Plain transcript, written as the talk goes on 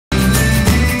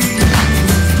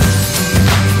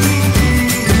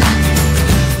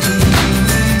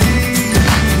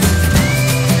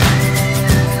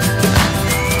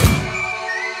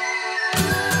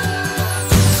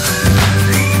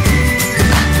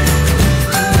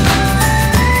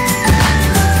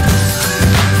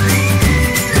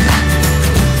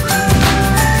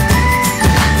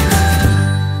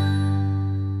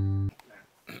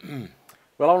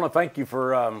want to thank you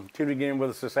for tuning in with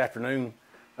us this afternoon.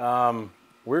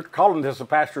 We're calling this a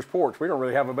pastor's porch. We don't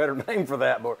really have a better name for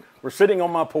that, but we're sitting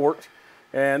on my porch,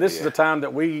 and this is the time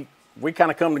that we kind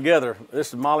of come together.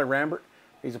 This is Jaamal Rambert.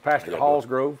 He's a pastor at Halls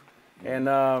Grove,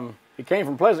 and he came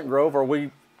from Pleasant Grove, or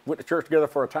we went to church together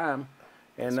for a time.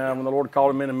 And when the Lord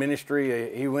called him into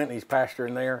ministry, he went and he's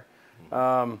pastoring there.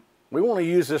 We want to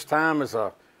use this time as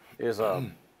a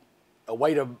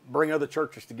way to bring other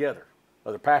churches together,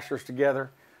 other pastors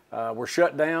together. We're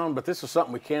shut down, but this is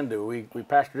something we can do. We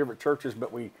pastor different churches,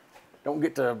 but we don't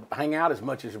get to hang out as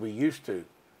much as we used to.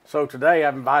 So today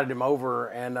I've invited him over,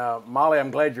 and Molly,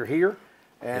 I'm glad you're here.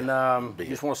 And you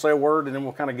just want to say a word, and then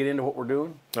we'll kind of get into what we're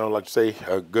doing. I'd like to say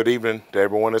good evening to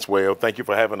everyone as well. Thank you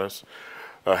for having us,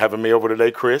 having me over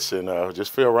today, Chris, and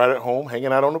just feel right at home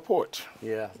hanging out on the porch.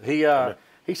 Yeah,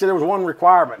 he said there was one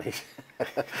requirement.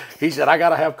 He said, I got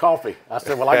to have coffee. I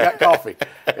said, well, I got coffee.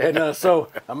 And so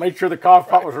I made sure the coffee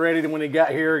pot was ready. And when he got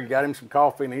here, he got him some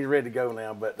coffee, and he's ready to go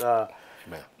now.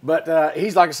 But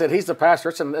he's, like I said, he's the pastor.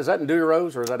 Is that in Dewey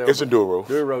Rose, or is that? It's in Dewey Rose.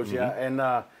 Dewey Rose, yeah. And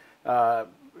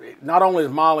not only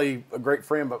is Molly a great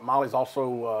friend, but Molly's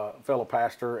also a fellow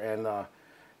pastor. And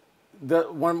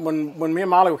when me and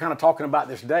Molly were kind of talking about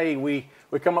this day, we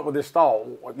come up with this thought.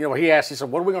 You know, he said,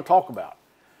 what are we going to talk about?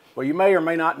 Well, you may or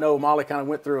may not know, Molly kind of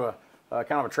went through a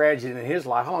kind of a tragedy in his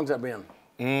life. How long's that been?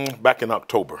 Back in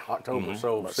October.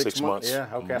 So about 6 months. Yeah,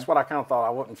 okay. Mm-hmm. That's what I kind of thought. I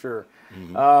wasn't sure.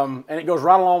 And it goes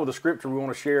right along with the scripture we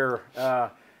want to share.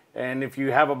 And if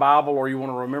you have a Bible or you want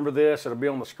to remember this, it'll be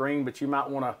on the screen, but you might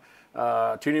want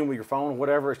to tune in with your phone or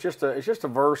whatever. It's just a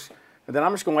verse. And then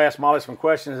I'm just going to ask Molly some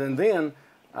questions. And then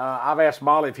I've asked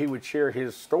Molly if he would share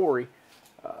his story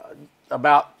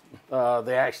about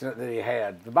the accident that he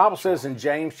had. The Bible says in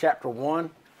James chapter 1,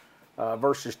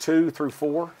 verses 2 through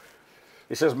 4,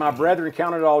 it says, My brethren,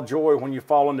 count it all joy when you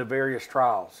fall into various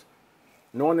trials,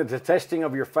 knowing that the testing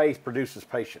of your faith produces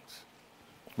patience.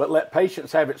 But let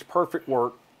patience have its perfect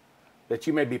work, that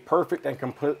you may be perfect and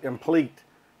complete,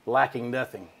 lacking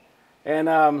nothing. And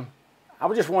I'm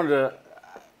going to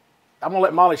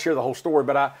let Molly share the whole story,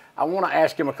 but I want to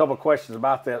ask him a couple of questions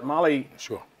about that. Molly,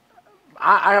 sure.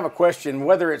 I have a question,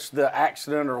 whether it's the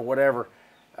accident or whatever.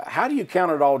 How do you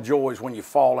count it all joys when you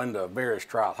fall into various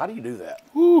trials? How do you do that?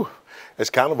 Whew. It's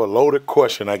kind of a loaded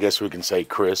question, I guess we can say,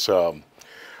 Chris. When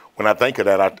I think of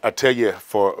that, I tell you,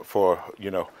 for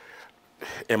you know,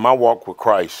 in my walk with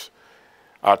Christ,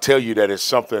 I'll tell you that it's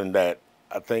something that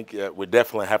I think we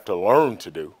definitely have to learn to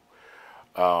do,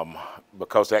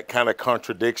 because that kind of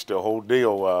contradicts the whole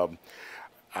deal.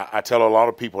 I tell a lot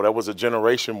of people there was a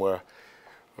generation where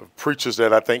preachers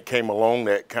that I think came along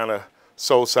that kind of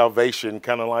sold salvation,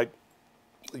 kind of like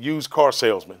used car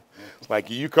salesmen. It's like,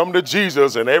 you come to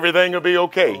Jesus and everything will be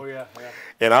okay. Oh, yeah.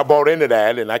 And I bought into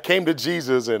that, and I came to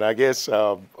Jesus, and I guess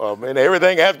and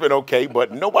everything has been okay,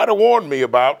 but nobody warned me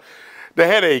about the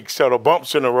headaches or the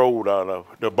bumps in the road, or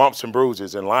the bumps and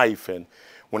bruises in life. And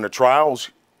when the trials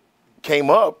came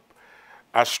up,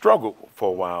 I struggled for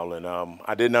a while, and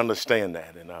I didn't understand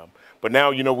that. And but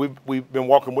now, you know, we've been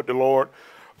walking with the Lord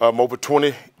over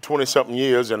 20-something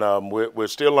years, and we're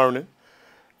still learning.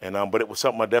 And but it was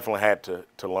something I definitely had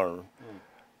to learn.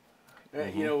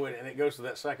 You know, and it goes to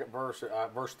that second verse,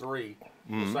 verse 3,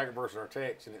 the second verse in our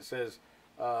text, and it says,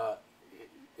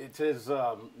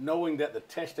 knowing that the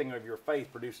testing of your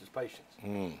faith produces patience.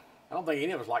 I don't think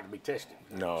any of us like to be tested,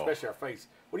 especially our faith.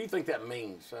 What do you think that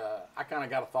means? I kind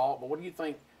of got a thought, but what do you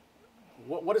think?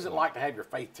 What is it like to have your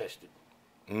faith tested?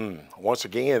 Once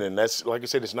again, and that's, like I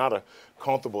said, it's not a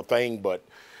comfortable thing, but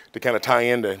to kind of tie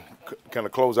in, to kind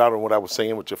of close out on what I was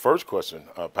saying with your first question,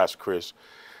 Pastor Chris,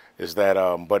 is that,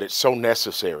 but it's so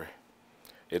necessary.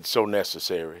 It's so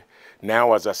necessary.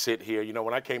 Now, as I sit here, you know,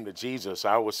 when I came to Jesus,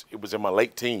 it was in my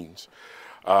late teens,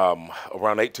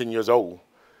 around 18 years old.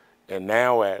 And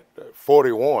now at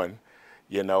 41,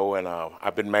 you know, and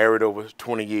I've been married over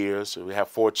 20 years. So we have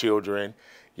 4 children.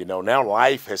 You know, now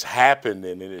life has happened,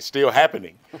 and it is still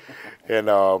happening. And,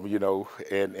 you know,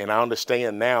 and I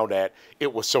understand now that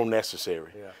it was so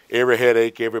necessary. Yeah. Every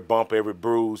headache, every bump, every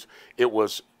bruise, it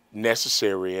was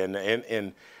necessary.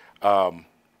 And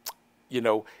you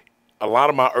know, a lot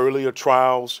of my earlier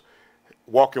trials,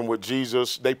 walking with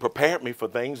Jesus, they prepared me for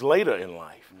things later in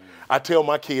life. I tell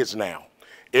my kids now,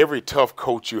 every tough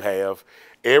coach you have,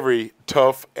 every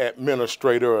tough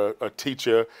administrator or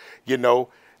teacher, you know,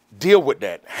 deal with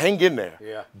that. Hang in there.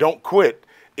 Yeah. Don't quit.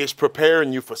 It's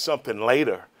preparing you for something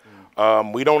later.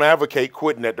 We don't advocate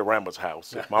quitting at the Rambert's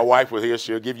house. If my wife was here,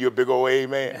 she'll give you a big old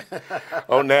amen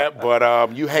on that.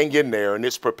 But you hang in there, and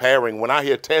it's preparing. When I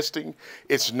hear testing,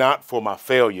 it's not for my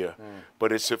failure,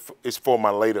 but it's for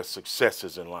my later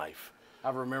successes in life. I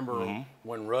remember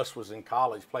when Russ was in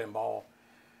college playing ball,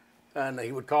 and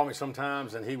he would call me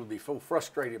sometimes, and he would be so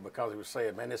frustrated because he was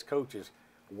saying, man, this coach is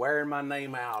wearing my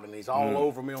name out, and he's all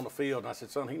over me on the field. And I said,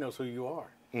 son, he knows who you are.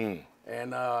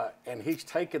 And he's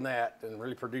taken that and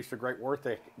really produced a great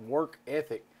work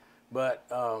ethic. But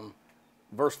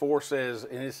verse 4 says,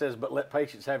 and it says, but let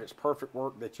patience have its perfect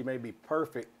work, that you may be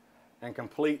perfect and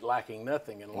complete, lacking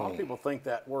nothing. And a lot of people think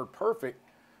that word perfect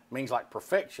means like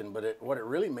perfection, but what it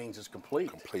really means is complete.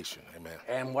 Completion, amen.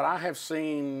 And what I have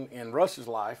seen in Russ's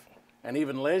life, and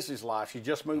even Leslie's life, she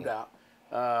just moved out.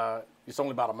 It's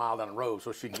only about a mile down the road,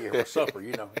 so she can get her supper,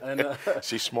 you know. And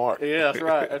she's smart. Yeah, that's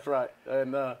right, that's right.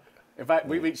 And in fact,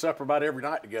 we eat supper about every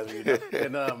night together, you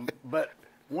know. And but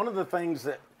one of the things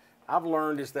that I've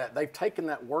learned is that they've taken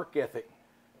that work ethic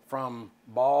from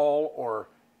ball or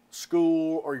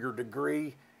school or your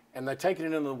degree, and they're taking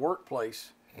it into the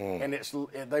workplace. And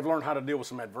they've learned how to deal with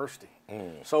some adversity.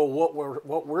 So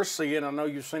what we're seeing, I know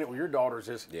you've seen it with your daughters,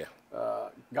 is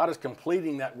God is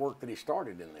completing that work that He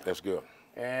started in them. That's good.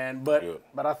 And but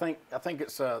I think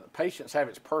it's patience have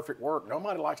its perfect work.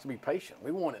 Nobody likes to be patient.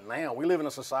 We want it now. We live in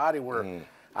a society where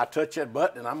I touch that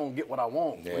button and I'm gonna get what I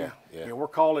want. You know, we're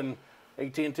calling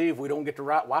AT&T if we don't get the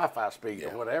right Wi-Fi speed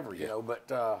or whatever. You know, but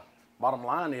bottom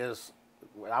line is,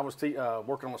 I was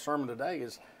working on a sermon today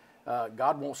is.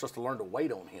 God wants us to learn to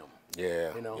wait on Him.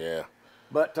 Yeah, you know? yeah.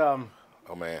 But oh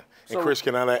man, and Chris,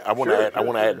 can I want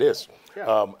to add this.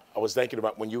 Yeah. I was thinking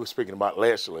about when you were speaking about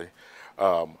Leslie,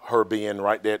 her being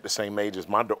right there at the same age as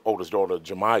my oldest daughter,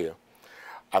 Jemiah.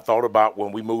 I thought about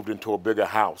when we moved into a bigger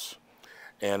house,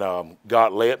 and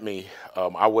God led me.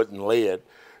 I wasn't led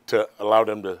to allow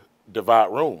them to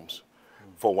divide rooms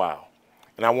for a while,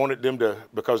 and I wanted them to,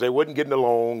 because they wasn't getting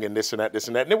along and this and that,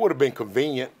 and it would have been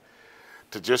convenient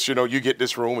to just, you know, you get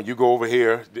this room and you go over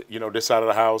here, you know, this side of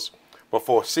the house. But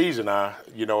for a season, I,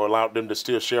 you know, allowed them to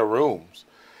still share rooms.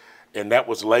 And that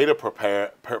was later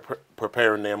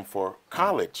preparing them for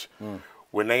college.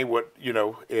 When they would, you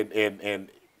know, and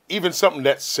even something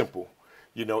that's simple,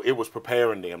 you know, it was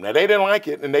preparing them. Now, they didn't like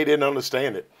it and they didn't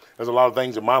understand it. There's a lot of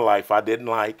things in my life I didn't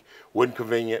like, wasn't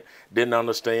convenient, didn't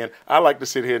understand. I like to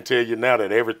sit here and tell you now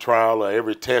that every trial or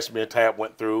every test me and Tab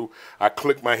went through, I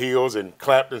clicked my heels and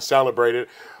clapped and celebrated.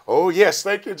 Oh, yes,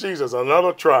 thank you, Jesus,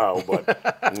 another trial.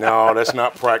 But no, that's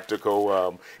not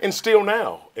practical. And still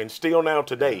now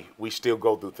today, we still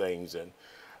go through things.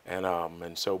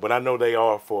 And so, but I know they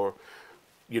are for,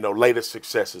 you know, later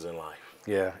successes in life.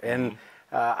 Yeah, and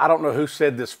I don't know who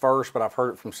said this first, but I've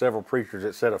heard it from several preachers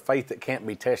that said a faith that can't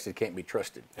be tested can't be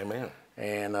trusted. Amen.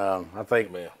 And I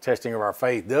think testing of our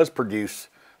faith does produce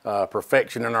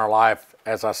perfection in our life,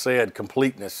 as I said,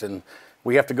 completeness. And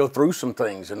we have to go through some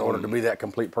things in order to be that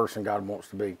complete person God wants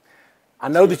to be. I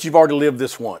know that you've already lived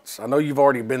this once. I know you've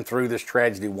already been through this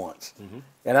tragedy once.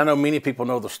 And I know many people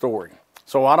know the story.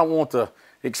 So I don't want the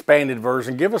expanded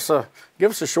version. Give us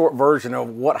a short version of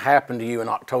what happened to you in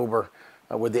October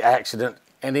with the accident.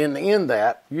 And in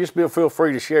that, you just feel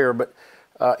free to share, but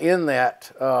in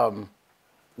that,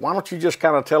 why don't you just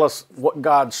kind of tell us what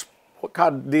God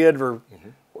did or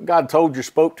what God told you,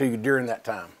 spoke to you during that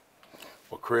time?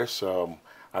 Well, Chris,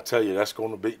 I tell you, that's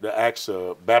going to be the Acts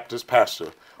Baptist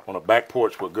pastor on a back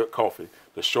porch with good coffee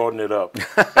to shorten it up.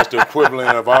 That's the equivalent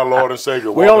of our Lord and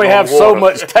Savior. We only have so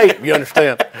much tape, you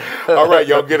understand? All right,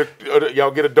 y'all get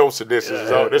a dose of this.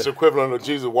 This is equivalent of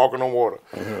Jesus walking on water.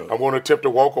 I'm going to attempt to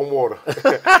walk on water.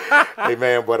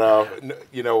 Amen. But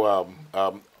you know,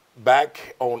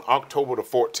 back on October the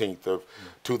 14th of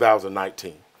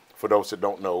 2019, for those that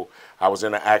don't know, I was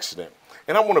in an accident,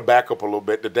 and I want to back up a little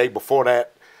bit. The day before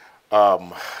that,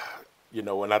 you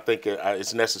know, and I think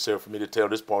it's necessary for me to tell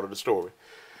this part of the story.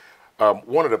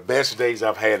 One of the best days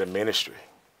I've had in ministry.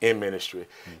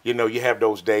 You know, you have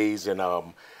those days, and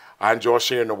I enjoy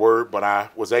sharing the word, but I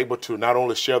was able to not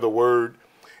only share the word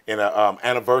in an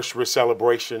anniversary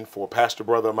celebration for a pastor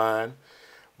brother of mine,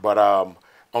 but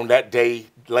on that day,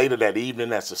 later that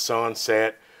evening, as the sun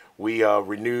set, we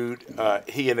renewed,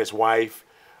 he and his wife,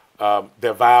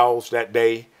 their vows that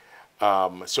day.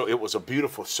 So it was a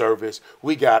beautiful service.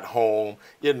 We got home,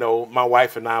 you know, my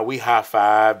wife and I, we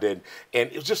high-fived, and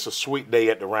it was just a sweet day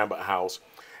at the Rambert house.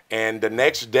 And the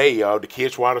next day, the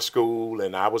kids were out of school,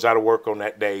 and I was out of work on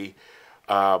that day.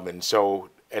 And so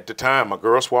at the time, my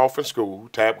girls were off in school.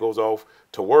 Tab goes off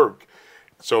to work.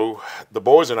 So the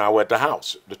boys and I were at the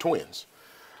house, the twins.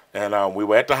 And we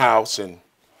were at the house, and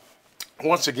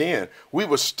once again, we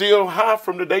were still high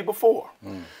from the day before.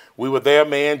 We were there,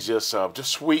 man, just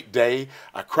sweet day.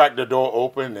 I cracked the door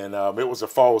open, and it was a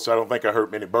fall, so I don't think I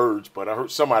heard many birds, but I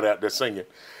heard somebody out there singing.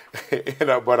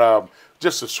 But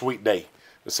just a sweet day,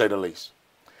 to say the least.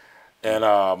 And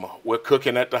we're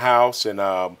cooking at the house, and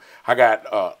I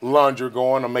got laundry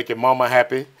going. I'm making mama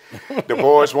happy. The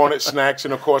boys wanted snacks,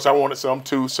 and of course I wanted some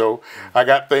too. So I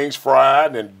got things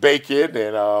fried and baking,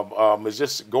 and it's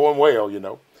just going well, you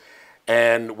know.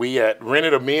 And we had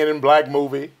rented a Men in Black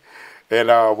movie,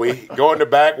 and we go in the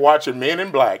back watching Men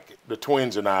in Black, the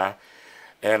twins and I.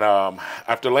 And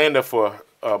after laying there for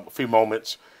a few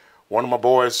moments, one of my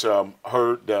boys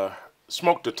heard the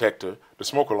smoke detector, the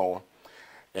smoke alarm.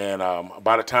 And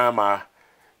by the time I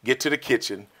get to the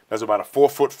kitchen, there's about a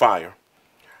 4-foot fire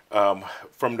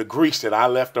from the grease that I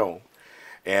left on.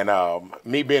 And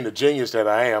me being the genius that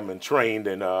I am and trained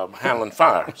in handling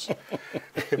fires,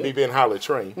 me being highly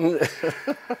trained,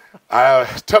 I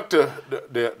took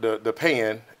the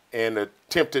pan and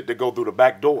attempted to go through the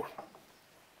back door.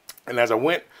 And as I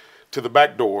went to the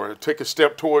back door, I took a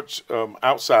step towards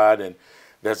outside, and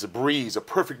there's a breeze, a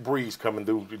perfect breeze coming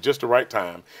through just the right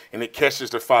time, and it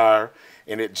catches the fire,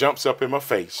 and it jumps up in my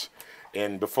face.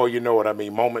 And before you know it, I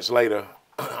mean, moments later,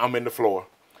 I'm in the floor,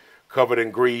 covered in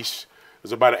grease.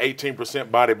 There's about an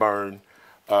 18% body burn,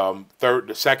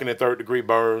 second and third degree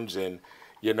burns, and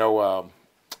you know,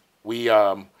 we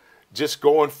just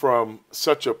going from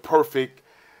such a perfect,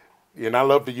 and I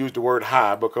love to use the word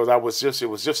high because it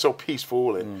was just so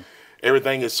peaceful, and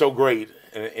everything is so great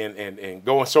and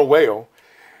going so well.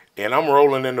 And I'm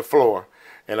rolling in the floor,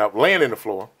 and I'm laying in the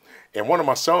floor, and one of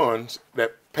my sons,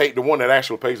 the one that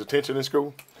actually pays attention in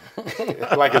school,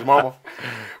 like his mama,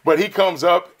 but he comes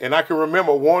up, and I can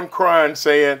remember one crying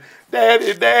saying,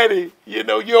 "Daddy, Daddy, you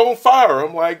know, you're on fire."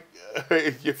 I'm like,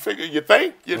 you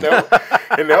think, you know?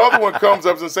 And the other one comes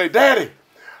up and say, "Daddy,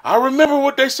 I remember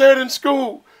what they said in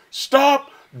school, stop,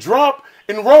 drop,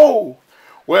 and roll."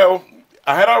 Well,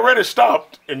 I had already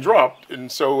stopped and dropped,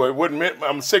 and so it wouldn't meant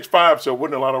I'm 6'5", so it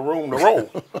wasn't a lot of room to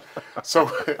roll.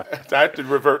 So I had to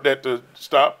revert that to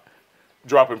stop,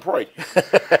 drop, and pray.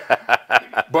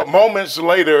 But moments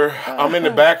later, I'm in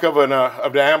the back of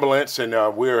the ambulance,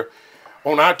 and we're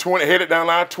on I-20, headed down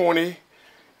I-20.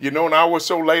 You know, an hour or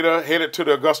so later, headed to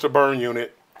the Augusta burn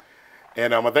unit,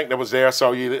 and I think that was there. I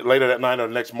saw you later that night or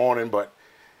the next morning. But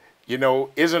you know,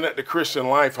 isn't it the Christian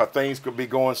life how things could be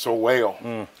going so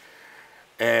well?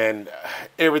 And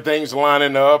everything's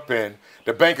lining up, and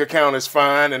the bank account is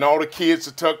fine, and all the kids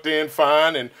are tucked in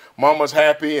fine, and mama's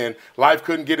happy, and life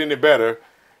couldn't get any better.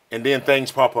 And then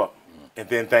things pop up, and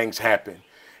then things happen.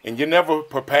 And you're never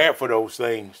prepared for those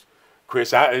things,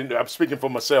 Chris. I'm speaking for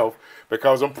myself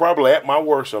because I'm probably at my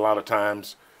worst a lot of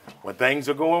times when things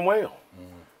are going well,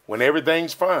 when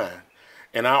everything's fine.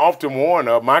 And I often warn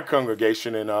my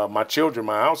congregation and my children,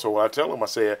 my household, I tell them, I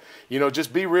say, you know,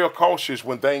 just be real cautious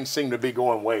when things seem to be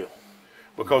going well.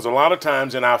 Because a lot of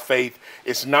times in our faith,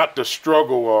 it's not the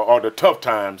struggle or the tough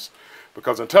times.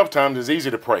 Because in tough times, it's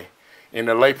easy to pray and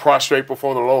to lay prostrate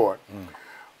before the Lord.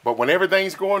 But when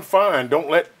everything's going fine, don't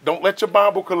let your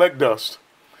Bible collect dust.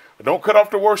 Don't cut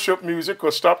off the worship music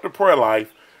or stop the prayer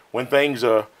life when things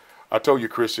are. I told you,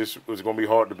 Chris, this was going to be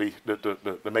hard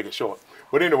to make it short.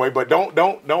 But anyway, but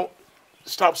don't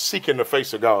stop seeking the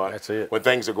face of God. That's it. When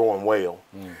things are going well.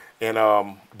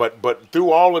 And but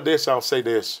through all of this, I'll say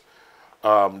this: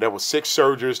 there were 6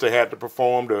 surgeries they had to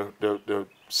perform to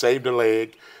save the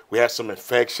leg. We had some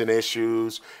infection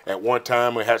issues. At one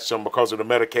time, we had some, because of the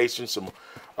medication, some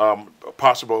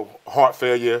possible heart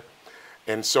failure.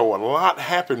 And so a lot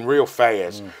happened real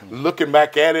fast. Looking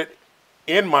back at it,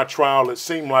 in my trial, it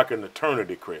seemed like an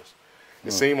eternity, Chris.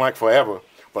 It seemed like forever.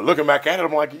 But looking back at it,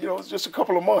 I'm like, you know, it's just a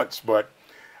couple of months. But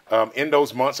in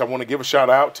those months, I want to give a shout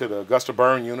out to the Augusta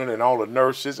burn unit and all the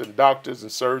nurses and doctors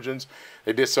and surgeons.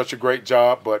 They did such a great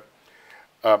job. But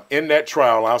in that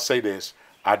trial, I'll say this: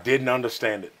 I didn't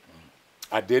understand it.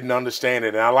 I didn't understand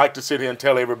it. And I like to sit here and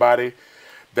tell everybody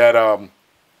that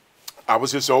I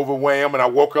was just overwhelmed, and I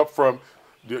woke up from,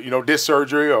 you know, this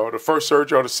surgery or the first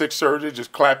surgery or the 6th surgery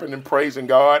just clapping and praising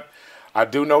God. I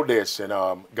do know this, and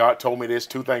God told me this,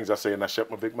 2 things I say, and I shut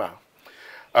my big mouth.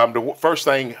 The first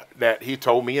thing that he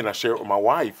told me, and I share it with my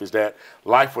wife, is that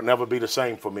life would never be the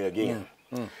same for me again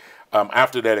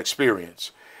after that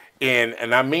experience.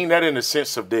 And I mean that in the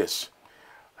sense of this: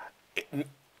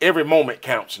 every moment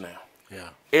counts now. Yeah.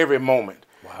 Every moment.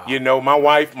 Wow. You know, my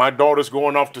wife, my daughter's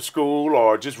going off to school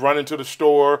or just running to the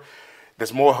store.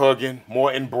 There's more hugging,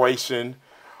 more embracing.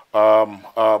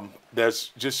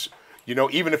 There's just, you know,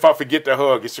 even if I forget to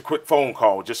hug, it's a quick phone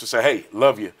call just to say, hey,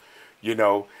 love you, you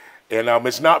know. And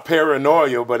it's not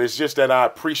paranoia, but it's just that I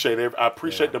appreciate it. I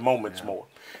appreciate the moments more.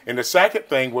 And the second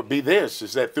thing would be this,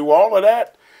 is that through all of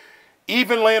that,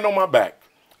 even laying on my back,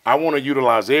 I want to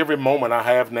utilize every moment I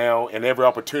have now and every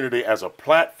opportunity as a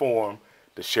platform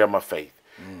to share my faith.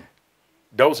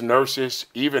 those nurses,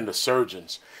 even the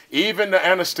surgeons, even the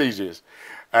anesthesists,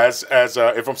 as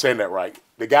if I'm saying that right,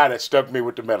 the guy that stuck me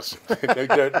with the medicine,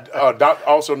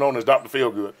 also known as Dr.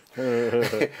 Feelgood.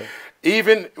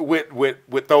 Even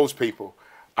with those people,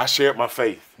 I shared my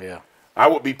faith. Yeah. I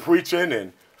would be preaching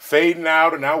and fading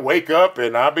out, and I'll wake up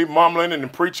and I'll be mumbling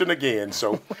and preaching again.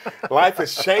 So life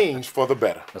has changed for the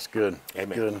better. That's good.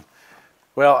 Amen. Good.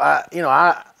 Well, I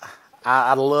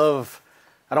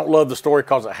don't love the story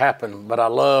because it happened, but I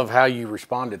love how you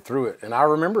responded through it. And I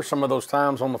remember some of those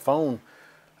times on the phone,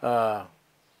 how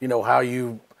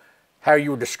you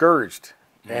were discouraged.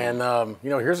 And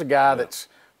here's a guy that's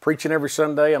preaching every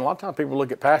Sunday, and a lot of times people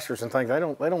look at pastors and think they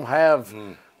don't have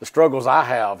the struggles I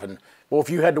have. And well, if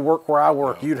you had to work where I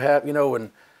work, you'd have,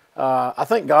 and I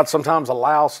think God sometimes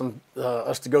allows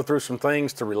us to go through some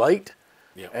things to relate.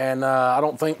 Yeah. And I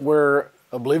don't think we're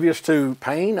oblivious to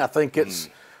pain. I think it's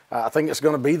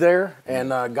going to be there, and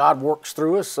God works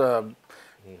through us.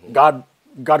 God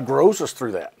grows us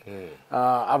through that.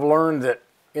 I've learned that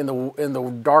in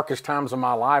the darkest times of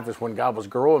my life is when God was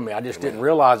growing me. I just didn't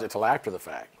realize it till after the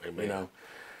fact. Amen.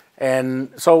 And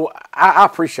so I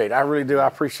appreciate it. I really do. I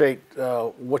appreciate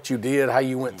what you did, how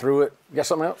you went through it. You got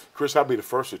something else? Chris, I'll be the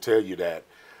first to tell you that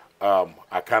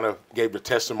I kind of gave the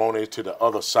testimony to the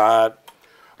other side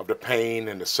of the pain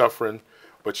and the suffering.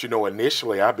 But,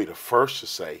 initially I'd be the first to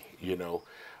say,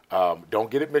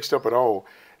 don't get it mixed up at all,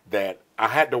 that I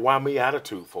had the why me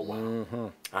attitude for a while. Mm-hmm.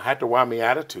 I had the why me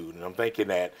attitude. And I'm thinking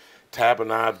that Tab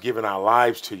and I have given our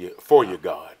lives to you, for you,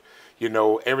 God.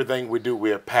 Everything we do,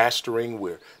 we're pastoring,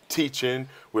 we're teaching,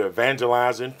 we're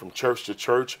evangelizing from church to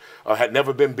church. I had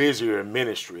never been busier in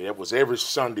ministry. It was every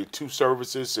Sunday, 2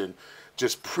 services, and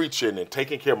just preaching and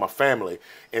taking care of my family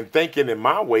and thinking in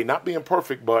my way, not being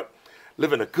perfect, but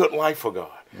living a good life for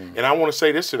God. Mm. And I want to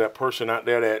say this to that person out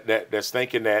there that's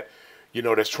thinking that,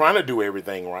 that's trying to do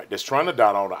everything right, that's trying to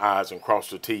dot all the I's and cross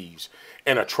the T's,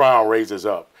 and a trial raises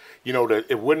up. That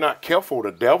if we're not careful,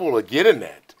 the devil will get in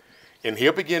that. And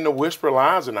he'll begin to whisper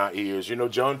lies in our ears.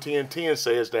 John 10:10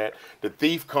 says that the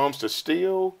thief comes to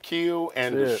steal, kill,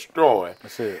 and destroy.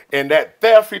 That's it. And that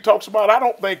theft he talks about, I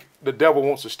don't think the devil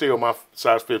wants to steal my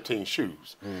size 15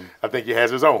 shoes. I think he has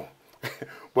his own.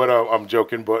 But I'm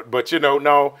joking. But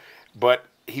no. But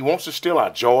he wants to steal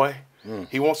our joy.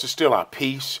 He wants to steal our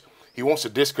peace. He wants to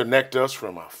disconnect us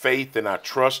from our faith and our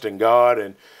trust in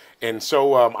God. And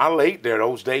so I laid there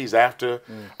those days after.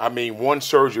 One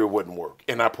surgery wouldn't work,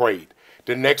 and I prayed.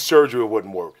 The next surgery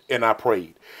wouldn't work, and I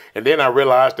prayed. And then I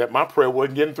realized that my prayer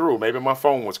wasn't getting through. Maybe my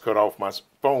phone was cut off, my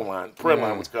prayer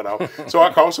line was cut off. So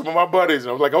I called some of my buddies, and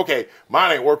I was like, okay,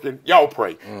 mine ain't working, y'all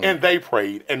pray. And they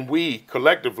prayed, and we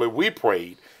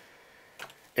prayed.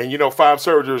 And, 5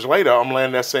 surgeries later, I'm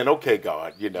laying there saying, okay,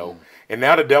 God, And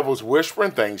now the devil's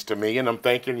whispering things to me, and I'm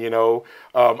thinking,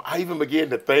 I even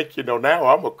began to think, now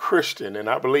I'm a Christian, and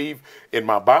I believe in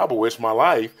my Bible, it's my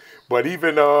life. But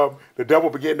even the devil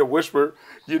began to whisper,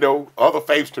 other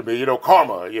faiths to me,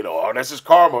 karma, oh, this is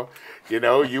karma.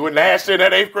 You were nasty in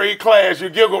that 8th grade class, you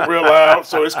giggled real loud,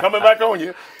 so it's coming back on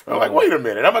you. I'm like, wait a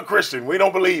minute, I'm a Christian. I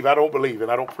don't believe, and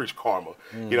I don't preach karma.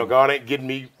 God ain't getting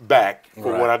me back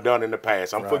for what I've done in the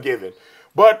past. I'm forgiven.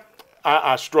 But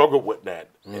I struggled with that,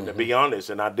 and to be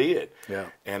honest, and I did. Yeah.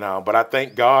 And but I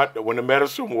thank God that when the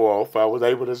medicine wore off, I was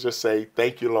able to just say,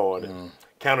 thank you, Lord, and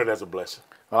count it as a blessing.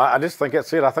 Well, I just think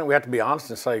that's it. I think we have to be honest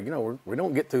and say, we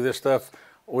don't get through this stuff.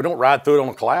 We don't ride through it on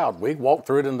a cloud. We walk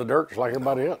through it in the dirt just like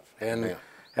everybody else. And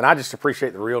I just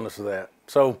appreciate the realness of that.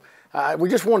 So we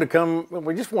just wanted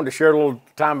to share a little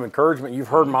time of encouragement. You've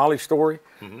heard Molly's story.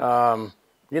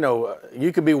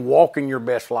 You could be walking your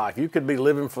best life. You could be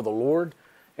living for the Lord.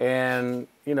 And,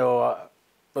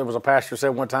 there was a pastor said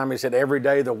one time, he said, every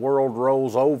day the world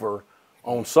rolls over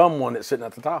on someone that's sitting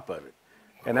at the top of it.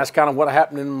 And that's kind of what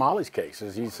happened in Molly's case,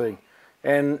 as you see.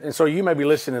 And so you may be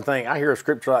listening and think, I hear a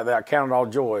scripture like that, I count it all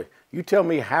joy. You tell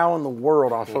me how in the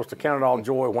world I'm supposed to count it all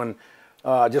joy when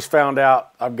I just found out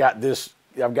I've got this,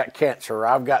 I've got cancer, or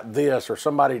I've got this, or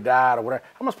somebody died, or whatever.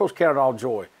 How am I supposed to count it all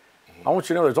joy? I want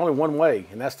you to know there's only one way,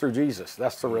 and that's through Jesus.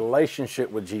 That's the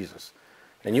relationship with Jesus.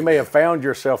 And you may have found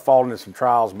yourself falling in some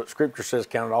trials, but Scripture says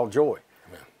count it all joy.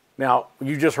 Amen. Now,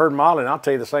 you just heard Molly, and I'll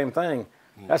tell you the same thing.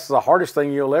 That's the hardest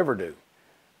thing you'll ever do.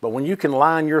 But when you can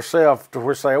line yourself to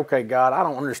where say, okay, God, I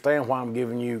don't understand why I'm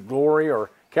giving you glory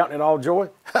or counting it all joy.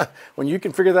 When you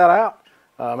can figure that out,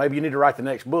 maybe you need to write the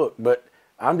next book. But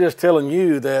I'm just telling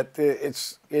you that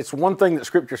it's one thing that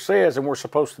Scripture says and we're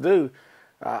supposed to do.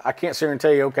 I can't sit here and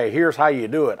tell you, okay, here's how you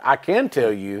do it. I can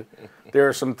tell you there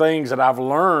are some things that I've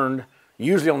learned,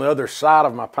 usually on the other side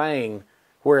of my pain,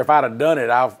 where if I'd have done it,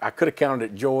 I could have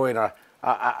counted it joy, and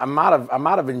I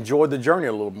might have enjoyed the journey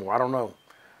a little more. I don't know,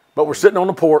 but we're sitting on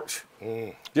the porch.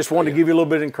 Just wanted to give you a little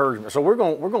bit of encouragement. So we're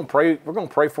gonna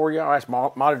pray for you. I'll ask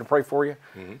Molly to pray for you.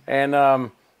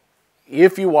 And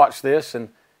if you watch this and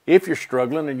if you're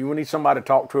struggling and you need somebody to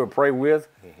talk to or pray with,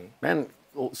 man,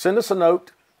 send us a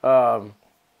note.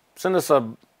 Send us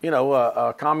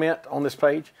a comment on this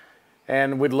page,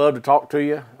 and we'd love to talk to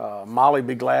you. Molly would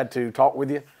be glad to talk with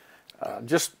you.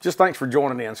 Just thanks for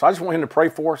joining in. So I just want him to pray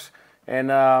for us, and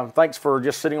thanks for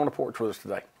just sitting on the porch with us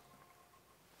today.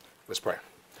 Let's pray.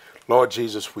 Lord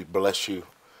Jesus, we bless you.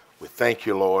 We thank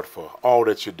you, Lord, for all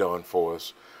that you've done for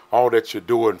us, all that you're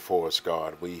doing for us,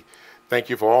 God. We thank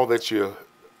you for all that you've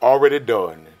already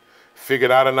done and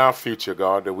figured out in our future,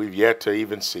 God, that we've yet to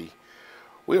even see.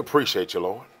 We appreciate you,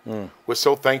 Lord. We're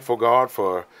so thankful, God,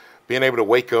 for being able to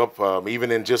wake up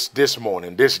even in just this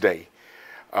morning, this day,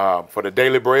 for the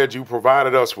daily bread you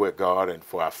provided us with, God, and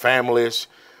for our families,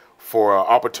 for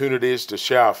opportunities to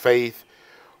share our faith,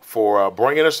 for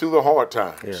bringing us through the hard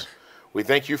times. Yeah. We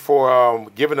thank you for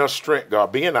giving us strength,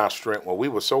 God, being our strength when we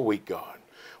were so weak, God.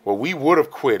 Well, we would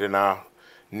have quit in our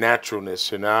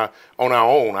naturalness and on our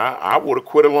own. I would have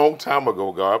quit a long time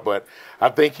ago, God, but I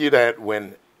thank you that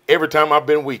every time I've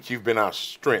been weak, you've been our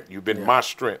strength. You've been my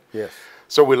strength. Yes.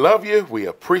 So we love you. We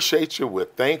appreciate you. We're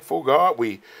thankful, God.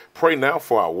 We pray now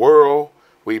for our world.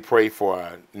 We pray for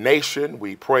our nation.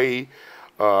 We pray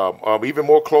even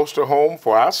more close to home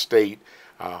for our state,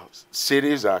 our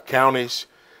cities, our counties,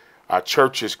 our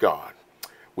churches, God.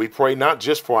 We pray not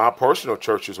just for our personal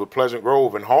churches with Pleasant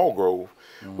Grove and Hall Grove.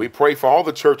 We pray for all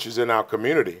the churches in our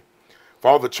community,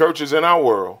 for all the churches in our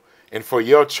world, and for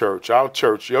your church, our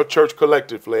church, your church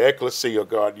collectively, ecclesia,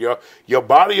 God, your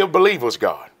body of believers,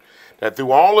 God, that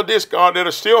through all of this, God, that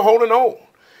are still holding on.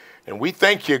 And we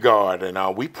thank you, God,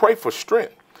 and we pray for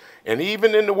strength. And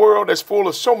even in the world that's full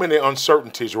of so many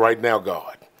uncertainties right now,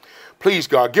 God, please,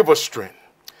 God, give us strength.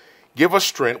 Give us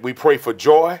strength. We pray for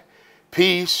joy,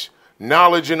 peace,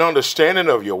 knowledge, and understanding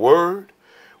of your word.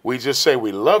 We just say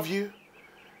we love you,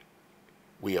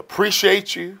 we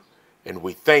appreciate you, and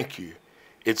we thank you.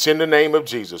 It's in the name of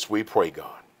Jesus we pray,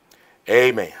 God.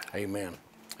 Amen. Amen.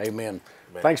 Amen.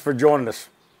 Thanks for joining us.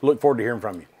 Look forward to hearing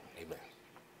from you.